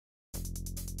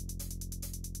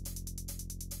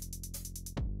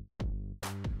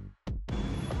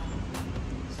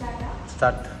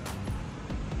Start.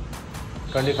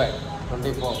 25,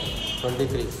 24,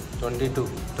 23, 22,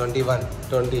 21,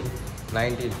 20,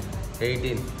 19,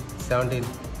 18, 17,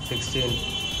 16,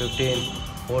 15,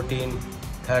 14,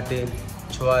 13,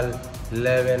 12,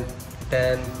 11,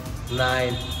 10,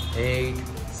 9, 8,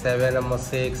 7,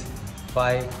 6,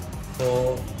 5,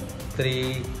 4,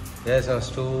 3, yes,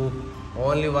 2,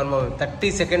 only one more. 30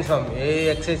 seconds, ma'am. A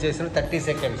exercise 30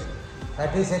 seconds.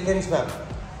 30 seconds, ma'am.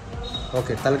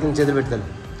 Okay, talakin chedi pettal.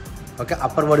 Okay,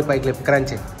 upper body pike lip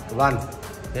crunch. 1,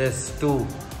 yes, 2,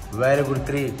 very good.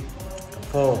 3,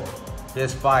 4,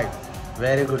 yes, 5,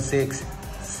 very good. 6,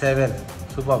 7,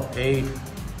 superb. 8,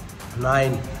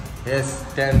 9, yes,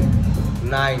 10,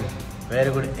 9, very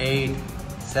good. 8,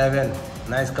 7,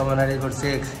 nice, come on, very good.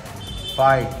 6,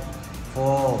 5,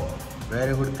 4,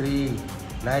 very good. 3,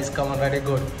 nice, come on, very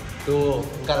good. 2,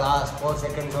 last 4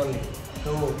 seconds only.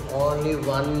 2, only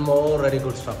one more, very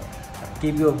good. Stop.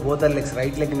 Keep your both legs,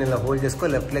 right leg in hold, just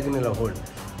left leg in hold.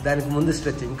 Then mundi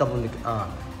stretch, inka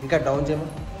down cheyama.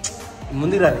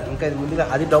 Mundi rali,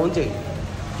 adi down cheyi.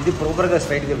 Idi proper ga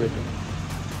straight ga pettu.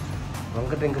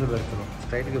 Vanka ankle pettu,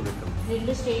 straight ga pettu.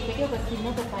 Rendu straight petti oka kinda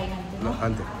oka paina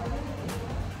ante.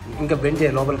 Inka bend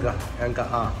cheyi lopalga,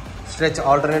 inka stretch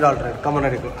alternate. Come on,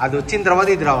 adi vachin tarvata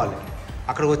idi ravali.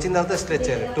 Akkada vachin tarvata stretch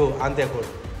cheyali. 2, ante good.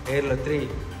 Air lo 3.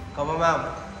 Come on,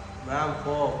 ma'am.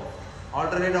 4.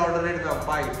 Alternate, ma'am.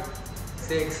 5,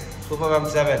 6, super, ma'am.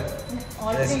 7,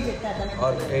 yes,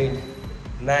 or 8,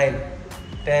 9,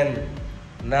 10,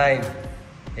 9,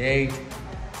 8,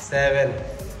 7,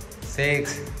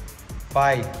 6,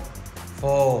 5,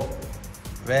 4,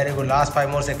 very good. Last 5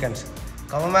 more seconds.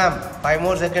 Come on, ma'am. 5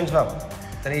 more seconds, ma'am.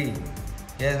 3,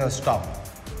 yes, ma'am. Stop.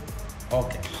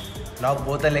 Okay. Now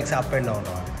both the legs up and down.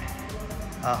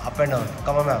 Up and down.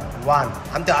 Come on, ma'am. 1,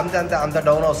 anta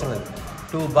down also.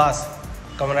 2, bus.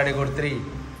 Come on, very good. 3,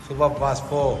 super fast.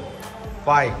 4,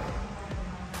 5,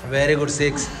 very good.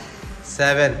 6,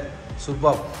 7,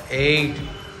 super. 8,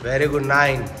 very good.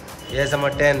 9, yes, I'm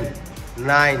 10,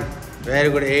 9,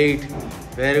 very good. 8,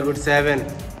 very good. 7,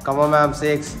 come on, ma'am.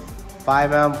 6,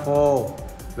 5, ma'am. 4,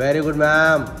 very good,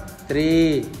 ma'am.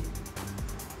 3,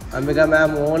 Ambika,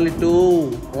 ma'am. Only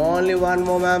 2, only one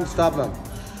more, ma'am. Stop, ma'am.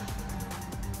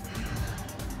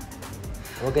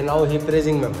 Okay, now hip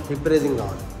raising, ma'am. Hip raising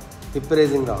down.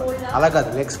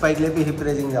 Alakad, legs spike lepi, hip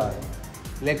raising down.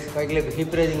 Legs spike lepi,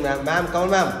 hip raising, ma'am. Ma'am, count,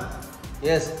 ma'am.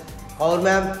 Yes. Count,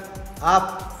 ma'am. Up.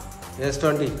 Yes,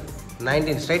 20.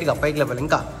 19. Straight ka, pike level.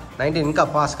 Inka. 19. Inka,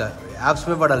 pass ka. Abs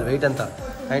mein padal. Weight anta.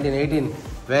 19, 18.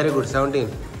 Very good. 17.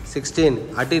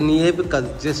 16. Ati knee epi ka.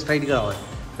 Just straight ka.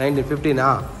 19, 15.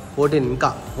 14.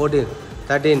 Inka. 14.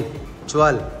 13.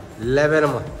 12.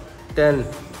 11. 10.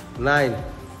 9.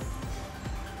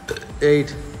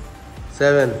 8,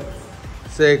 7,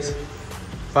 6,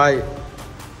 5,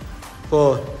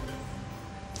 4,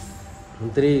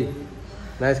 3,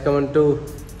 nice, come on. 2,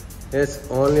 yes,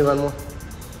 only one more.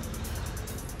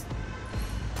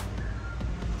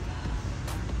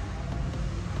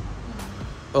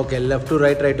 Okay, left to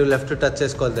right, right to left to touch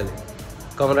చేసుకోవాలి.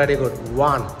 Come on, ready, good.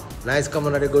 1, nice, come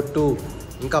on, ready, good. 2,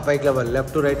 ఇంకా పైకి level,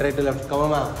 left to right, right to left. Come on,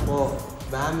 ma'am. 4,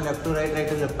 ma'am, left to right, right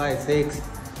to left. 5, 6,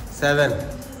 7,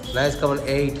 nice, come on.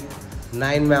 8,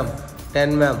 9, ma'am.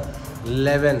 10, ma'am.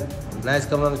 11, nice,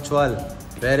 come on. 12,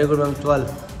 very good, ma'am. 12,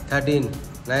 13,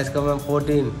 nice, come on.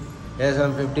 14, yes,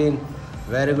 ma'am. 15,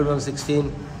 very good, ma'am.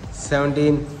 16,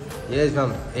 17, yes,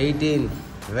 ma'am. 18,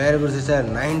 very good, sister.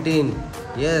 19,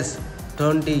 yes.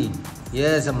 20,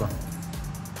 yes, amma.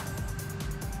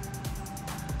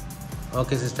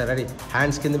 Okay, sister, ready.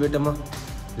 Hands కింద పెట్టమ్మా.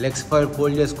 Legs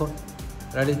fold చేసుకో.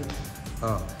 Ready?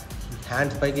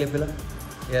 Hands పైకి లేపిలా.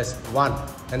 Yes, 1,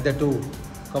 and the 2.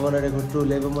 Come on, very good. 2,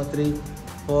 లేపమ్మా. 3,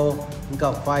 4, ఇంకా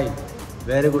 5,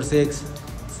 very good. 6,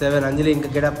 7, అంజలి ఇంకా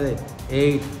get up there.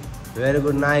 8, very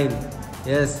good. 9,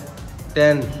 yes.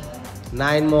 10,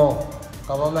 9 more.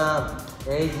 Come on, ma'am.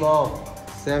 8 more.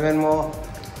 7 more.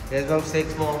 Yes, ma'am.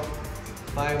 6 more.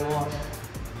 5 more.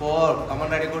 4, come on,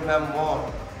 very good, ma'am. More.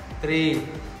 3,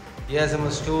 yes,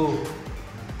 ma'am. 2,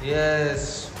 yes,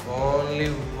 only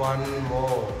one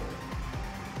more.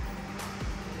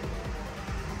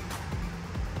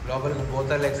 లోపలికి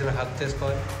both legs Haq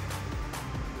చేసుకోవాలి.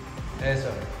 yes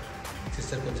sir,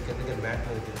 sister కొంచెం కిందకి mat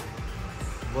మీద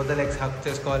both legs Haq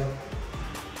చేసుకోవాలి.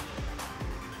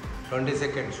 20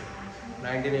 seconds.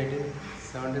 19, 18,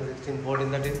 17, 16, 14,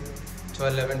 13,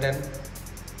 12, 11, 10,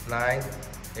 9,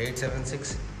 8, 7,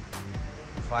 6,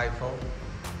 5, 4,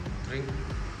 3,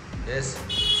 yes,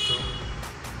 2,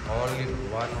 only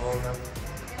one more, ma'am.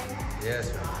 Yes,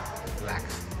 ma'am. Relax.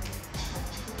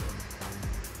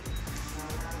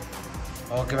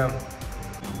 Okay, ma'am.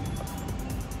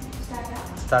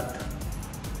 start.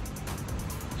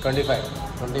 25,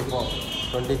 24,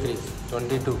 23,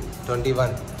 22,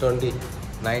 21, 20,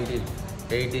 19,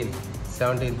 18,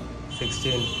 17,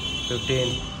 16,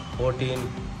 15, 14,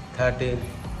 13,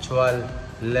 12,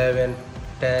 11,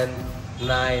 10,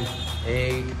 9,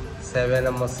 8, 7,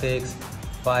 number 6,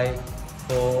 5,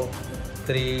 4,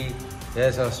 3,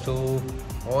 yes, 2,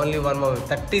 only one more.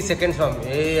 30 seconds, ma'am.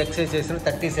 A exercise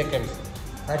 30 seconds.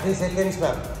 30 seconds,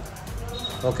 ma'am.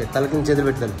 Okay, talakin chedru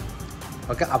pettal.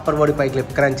 Okay, upper body pike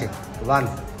lift, crunch. 1,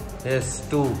 yes,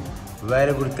 2,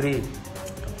 very good. 3,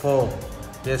 4,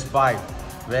 yes, 5,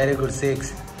 very good.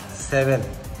 6, 7,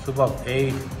 superb.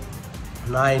 8,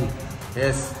 9,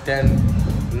 yes, 10,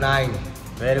 9,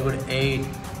 very good. 8,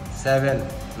 7,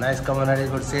 nice, come on, very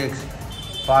good. 6,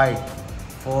 5,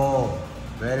 4,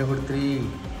 very good. 3,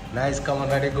 nice, come on,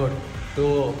 very good.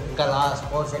 2, last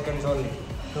 4 seconds only.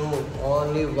 2,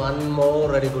 only one more,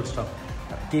 very good, stop.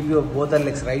 Keep your both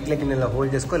legs, right leg in hold,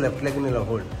 just go left leg in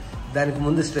hold. Then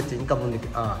mundu stretch, inka mundiki.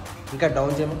 Inka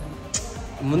down cheyama.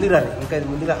 Mundi rali, inka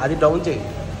mundi rali, adi down cheyi.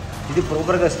 Idi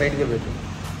proper ga straight ga pettu.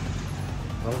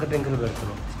 Vanka ankle pettu,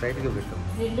 straight ga pettu.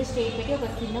 Rendu straight petti oka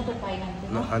kinda oka paina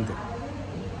ante.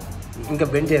 Inka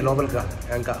bend cheyi lopalga,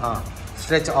 inka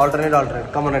stretch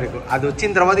alternate. Come on, adi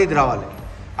vachin tarvata idi ravali.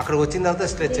 Akkada vachin tarvata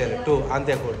stretch cheyali. 2,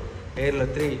 ante good. Air lo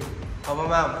 3. Come on,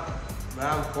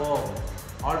 ma'am. 4.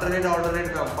 Alternate,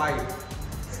 ma'am. 5,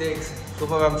 6,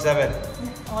 super, ma'am. 7,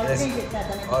 yes,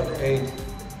 or 8,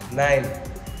 9,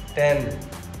 10,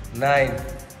 9,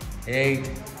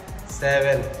 8,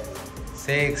 7,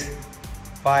 6,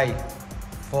 5,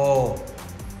 4.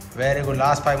 Very good.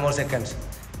 Last 5 more seconds.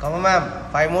 Come on, ma'am.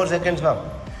 5 more seconds, ma'am.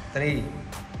 3,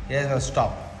 yes, ma'am.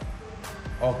 Stop.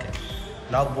 Okay.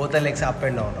 Now both the legs up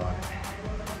and down.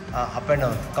 Up and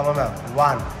down. Come on, ma'am.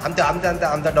 1.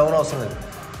 Anta down also.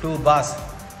 2, bus.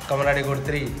 Come on, very good.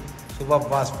 3, super,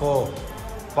 bus. 4,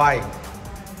 5,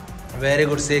 very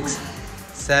good. 6,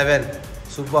 7,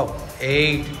 super.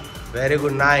 8, very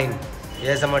good. 9,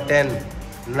 yes, number 10,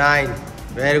 9,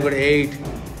 very good. 8,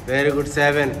 very good.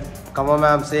 7, come on,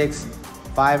 ma'am. 6,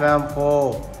 5, ma'am.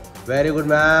 4, very good,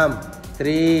 ma'am.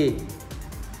 3,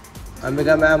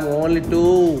 Ambika, ma'am. Only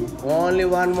 2, only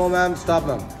one more, ma'am. Stop,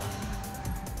 ma'am.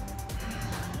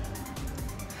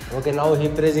 Okay, now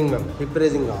hip raising, ma'am. Hip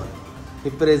raising down.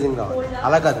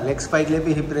 Ala kaadu, legs pike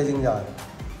lepi, hip raising down.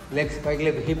 Legs pike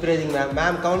lepi, hip raising, ma'am.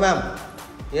 Ma'am, count, ma'am.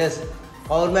 Yes,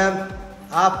 count, ma'am.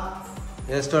 Up.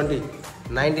 Yes, 20,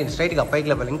 19, straight ga, pike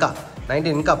level. Inka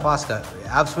 19, inka fast ga.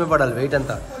 Abs mein padal, weight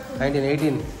anta. 19,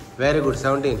 18, very good.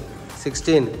 17,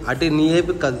 16, ati knee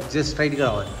epi just straight ga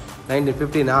ravali. 19,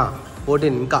 15,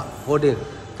 14, inka 14,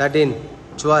 13,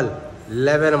 12,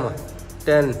 11,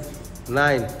 10,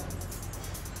 9,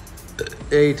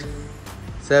 8,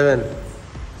 7,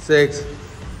 6,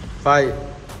 5,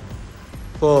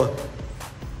 4,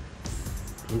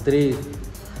 3,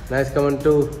 nice, come on.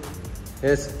 2,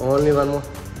 yes, only one more.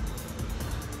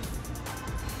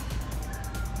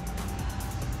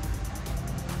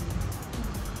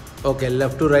 Okay,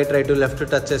 left to right, right to left to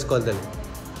touch చేసుకోవాలి.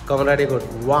 Come on, ready, good.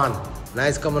 1,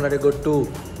 nice, come on, ready, good. 2,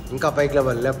 ఇంకా పైకి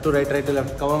level, left to right, right to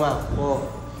left. Come on, ma'am. 4,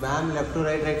 ma'am, left to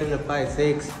right, right to left. 5,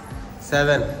 6,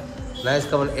 7, nice,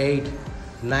 come on. 8,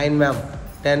 9, ma'am.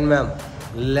 10, ma'am.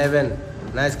 11,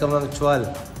 nice, come on. 12,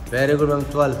 very good, ma'am.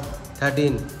 12,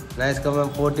 13, nice, come on.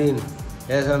 14,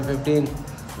 yes, ma'am. 15,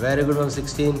 very good, ma'am.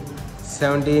 16,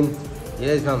 17,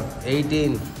 yes, ma'am.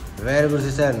 18, very good,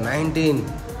 sister. 19,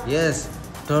 yes.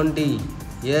 20,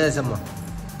 yes, amma.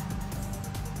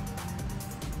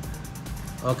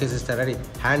 Okay, sister, ready.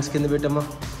 Hands కింద పెట్టమ్మా.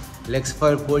 Legs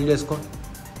fold చేసుకో.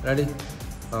 Ready?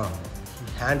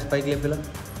 Hands పైకి లేపిలా.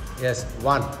 Yes,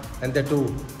 1, అంతే. 2,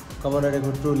 come on, ready,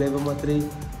 good. 2, లేపమ్మా. 3,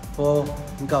 4,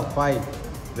 ఇంకా 5,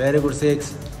 very good.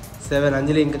 6, 7,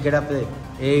 అంజలి ఇంకా get up.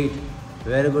 8,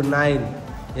 very good. 9,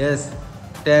 yes.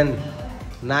 10,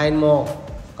 9 more.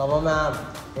 Come on, ma'am.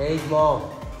 8 more.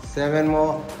 7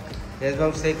 more. Yes,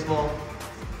 ma'am. 6 more.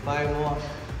 5 more.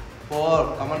 4,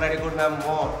 come on, ready, good, ma'am.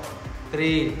 More.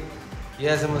 3,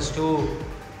 yes, ma'am. 2,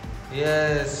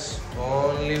 yes,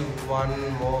 only one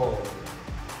more.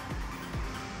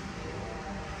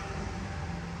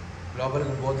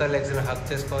 లోపలికి both legs Haq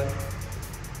చేసుకోవాలి.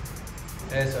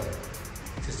 yes sir,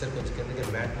 sister కొంచెం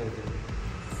కిందకి mat మీద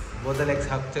both legs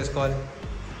Haq చేసుకోవాలి.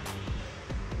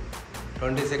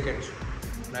 20 seconds.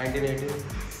 19, 18,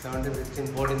 17, 16,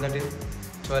 14, 13,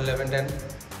 12, 11, 10,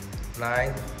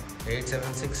 9, 8,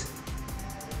 7, 6,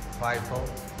 5, 4,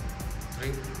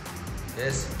 3,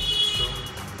 yes, 2,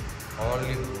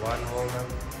 only one more, ma'am.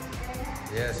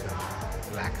 Yes, ma'am.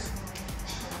 Relax.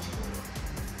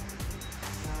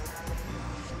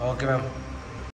 Okay, ma'am.